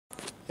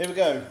Here we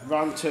go,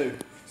 round 2.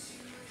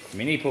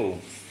 Mini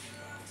pool.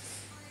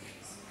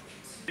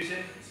 Using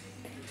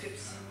the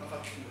tips of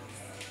our key.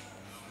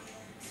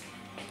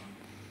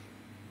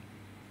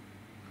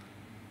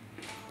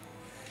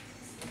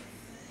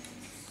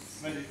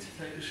 Ready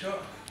to take a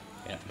shot?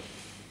 Yeah.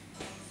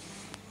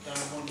 Down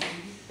one knee.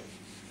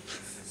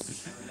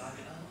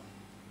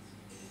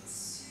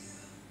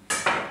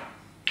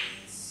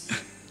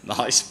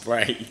 Nice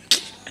break.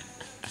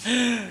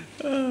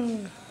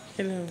 Oh,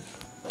 hello.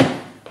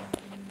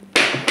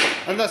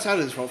 And that's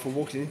Alan's fault for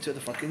walking into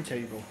the fucking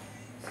table.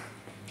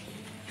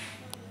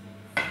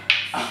 Mate,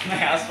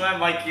 I swear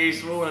my cue's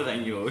smaller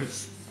than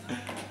yours.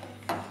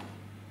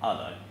 Oh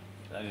no,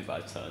 only by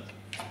a turn.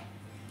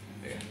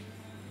 Yeah.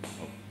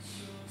 Oh.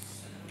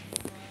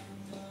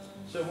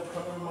 So what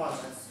colour am I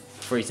then?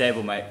 Free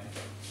table, mate.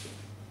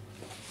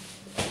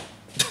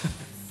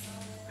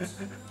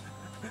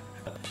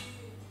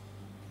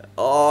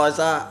 Oh, is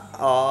that?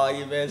 Oh,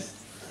 you missed.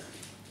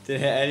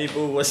 Didn't hit any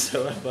ball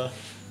whatsoever.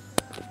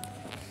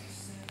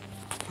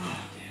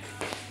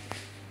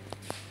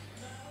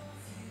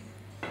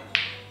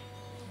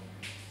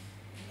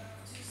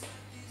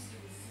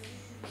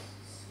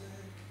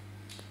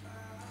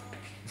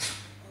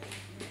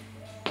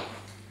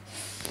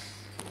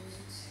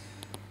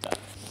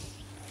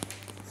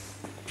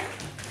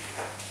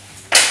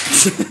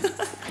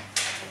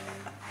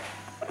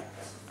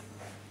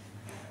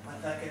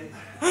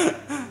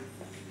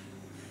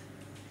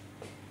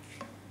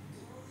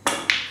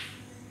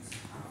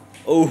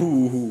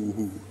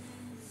 Oh.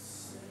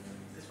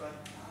 This way.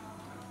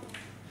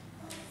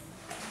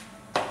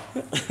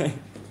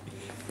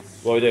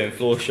 What are we doing?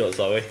 Floor shots,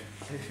 are we?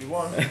 If you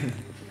want. Mate,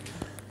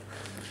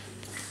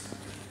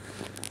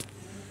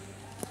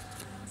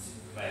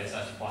 it's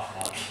actually quite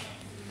hard.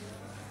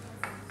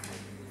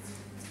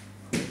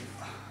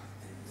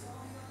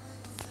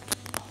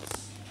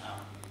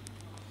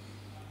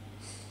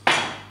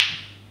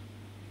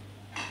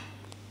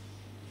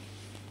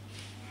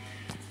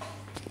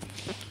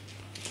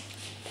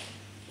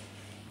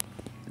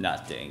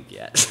 Nothing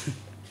yet.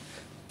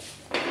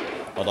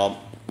 Hold on.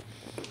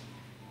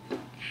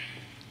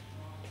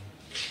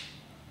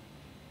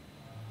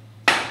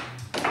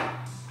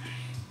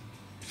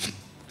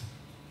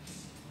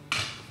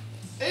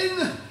 In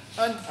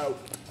and out.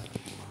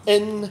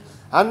 In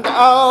and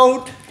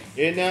out.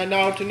 In and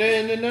out and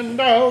in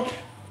and out.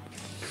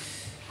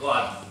 Go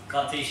on,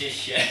 can't teach this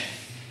shit.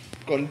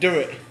 Go on, do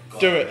it. Go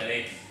Do on, it.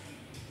 ready?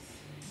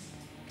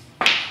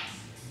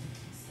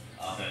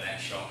 I'll do the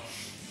next shot.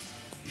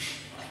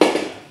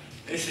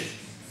 This is.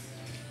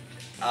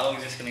 How long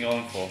is this gonna go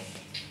on for?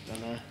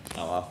 Don't know.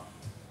 Oh well.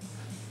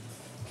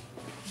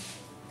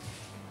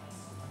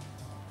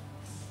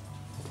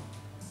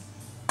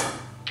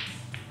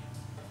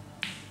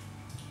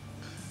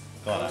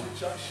 Go on then.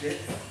 That shit.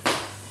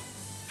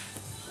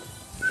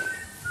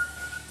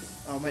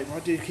 Oh mate, why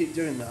do you keep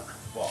doing that?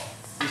 What?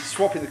 You're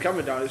swapping the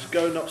camera down, it's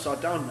going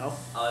upside down now.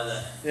 Oh, is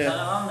it? Yeah. Turn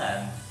it on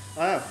then.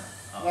 I have.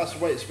 Oh. That's the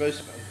way it's supposed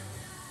to be.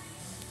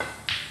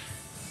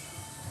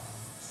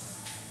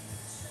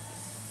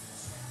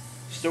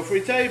 Still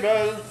free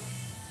table.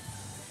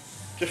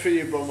 Just for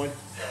you, Bronwyn.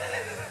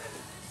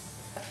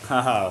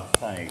 Oh,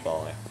 funny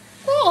guy.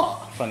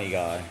 What? Funny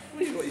guy.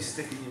 Well, you got your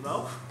stick in your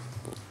mouth.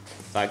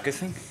 Is that a good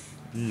thing?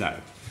 No.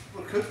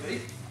 Well, it could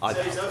be. I-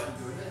 So he's open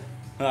doing it.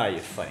 Ah, you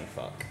funny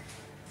fuck.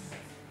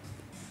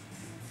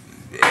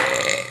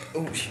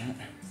 Oh shit.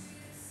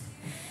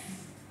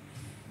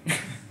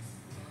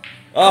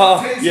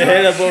 Oh, you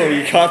hit the ball,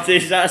 you can't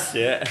teach that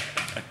shit.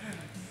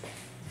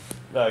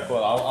 No,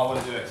 go on, I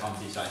want to do it, can't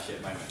teach that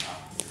shit moment now.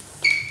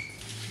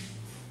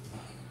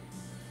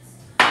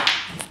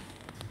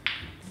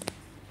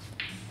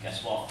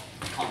 Guess what?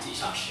 Can't teach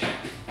that shit.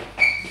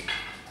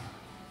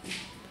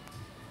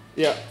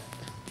 Yeah.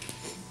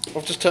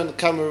 I've just turned the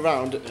camera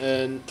around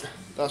and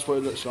that's what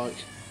it looks like.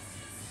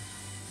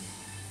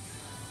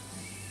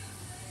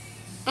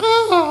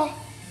 Ah!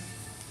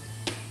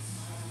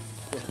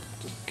 Yeah,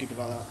 just keep it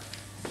like that.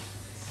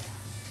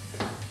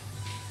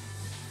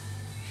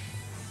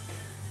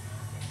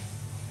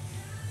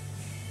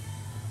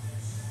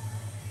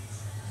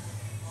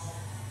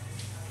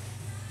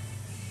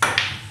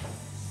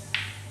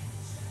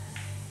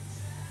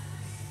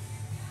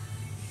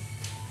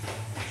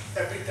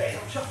 Every day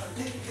I'm shopping.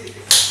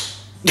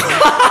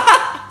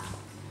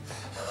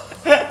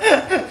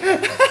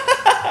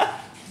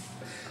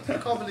 I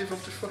can't believe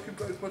I've just fucking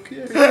broke my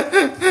cue.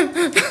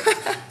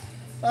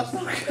 That's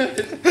not good.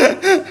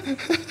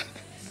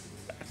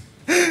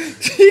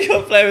 You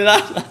can't play with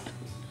that.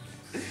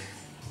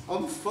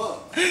 I'm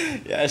fucked.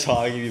 Yeah, it's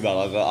hard, I'll give you back.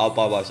 I'll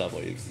buy myself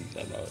what you can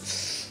say about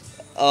it.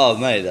 Oh,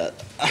 mate, that.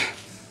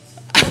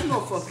 I'm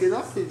not fucking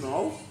happy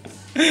now.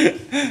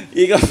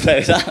 You got to play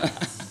with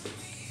that.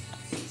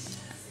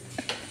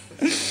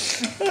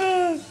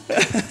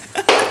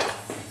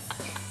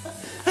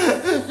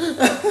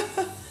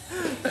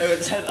 They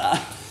would say that.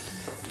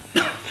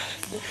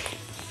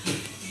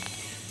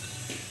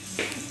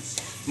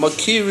 My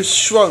cue has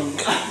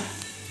shrunk. I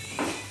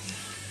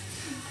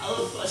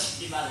was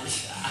watching you, man.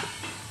 is that?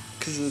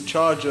 Because of the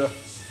charger.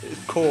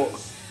 It's caught.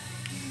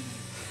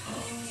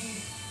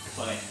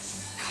 Funny.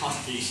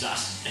 Can't teach that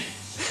shit.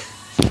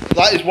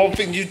 That is one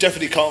thing you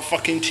definitely can't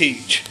fucking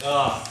teach.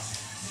 Oh.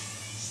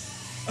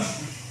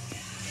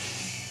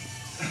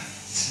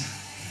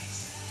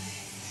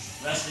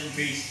 Rest in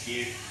peace,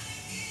 Q.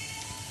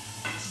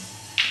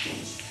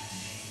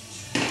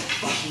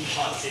 Fucking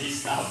can't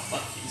teach that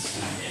fucking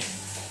shit.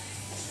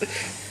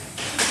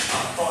 I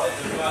thought it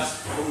the first.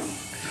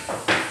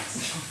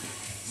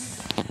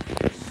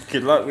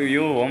 Good luck with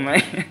your one,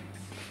 mate.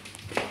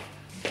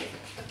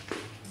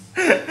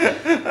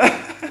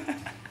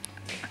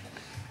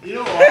 You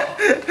know what?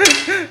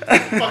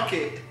 Fuck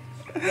it.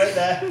 Right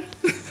there.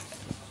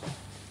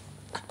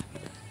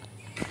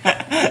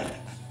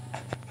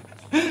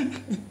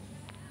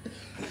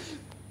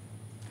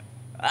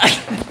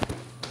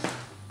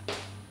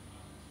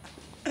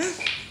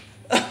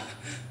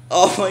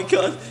 Oh my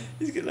god,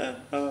 he's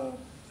gonna. Oh.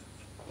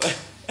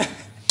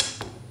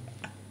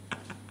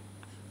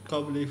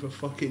 Can't believe I've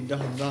fucking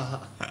done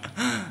that.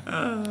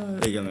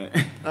 There you go, mate.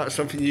 That's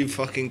something you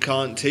fucking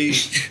can't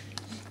teach.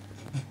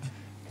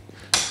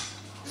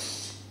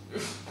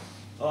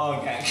 Oh,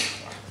 okay.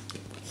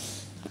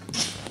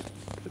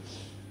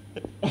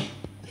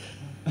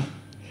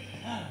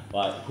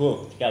 Right,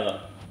 whoa,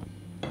 together.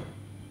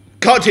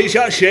 Can't teach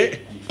that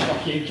shit. You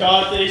fucking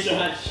can't teach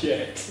that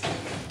shit.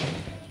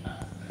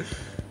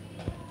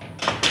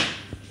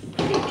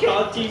 You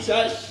can't teach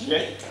that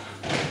shit.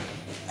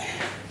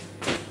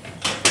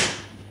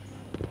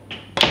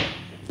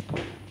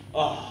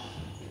 Oh.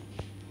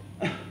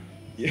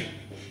 Yeah.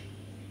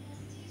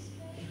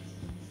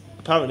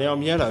 Apparently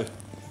I'm yellow.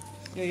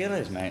 You're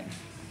yellows, mate.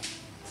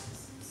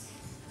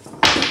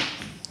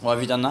 Why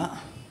have you done that?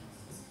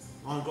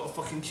 I've got a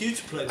fucking cue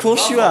to play with. Of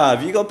course you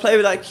have. You got to play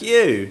with that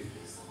cue.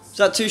 Is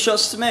that 2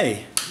 shots to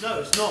me? No,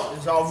 it's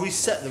not. I'll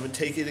reset them and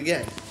take it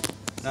again.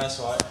 No, it's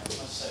alright.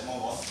 I'll set more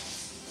one.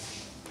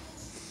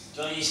 Do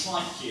you want to use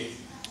my cue?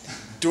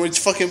 Do you want me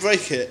to fucking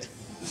break it?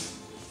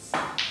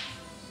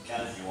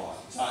 Can if you want.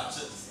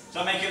 Do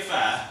I make it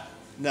fair?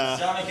 Nah.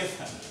 Do I make it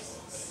fair?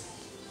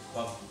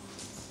 Well,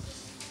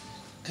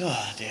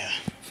 God, yeah.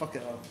 Fuck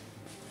it up.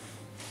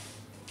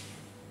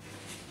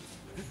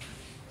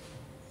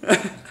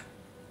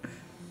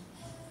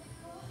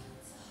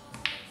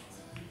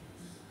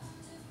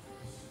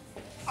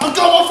 I've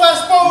got my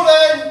first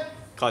bowling!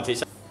 can't teach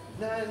that.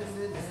 No, I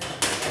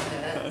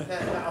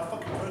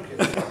fucking broke it.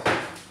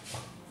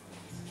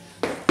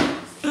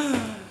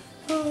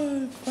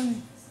 Oh,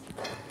 funny.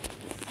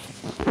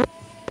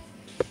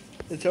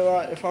 It's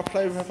alright if I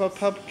play with a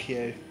pub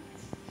cue.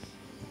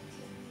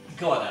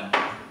 Go on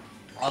then.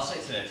 I'll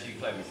stick to this. You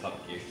play with pub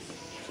cue.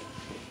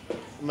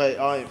 Mate,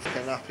 I ain't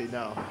fucking happy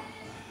now.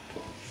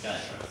 Yeah.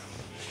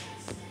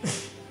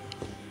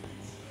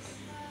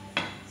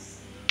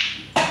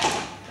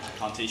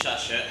 Can't teach that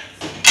shit.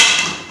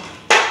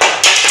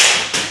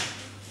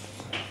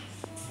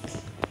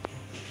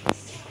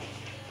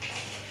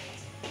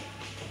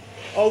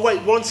 Oh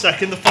wait, 1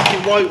 second, the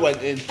fucking white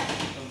went in.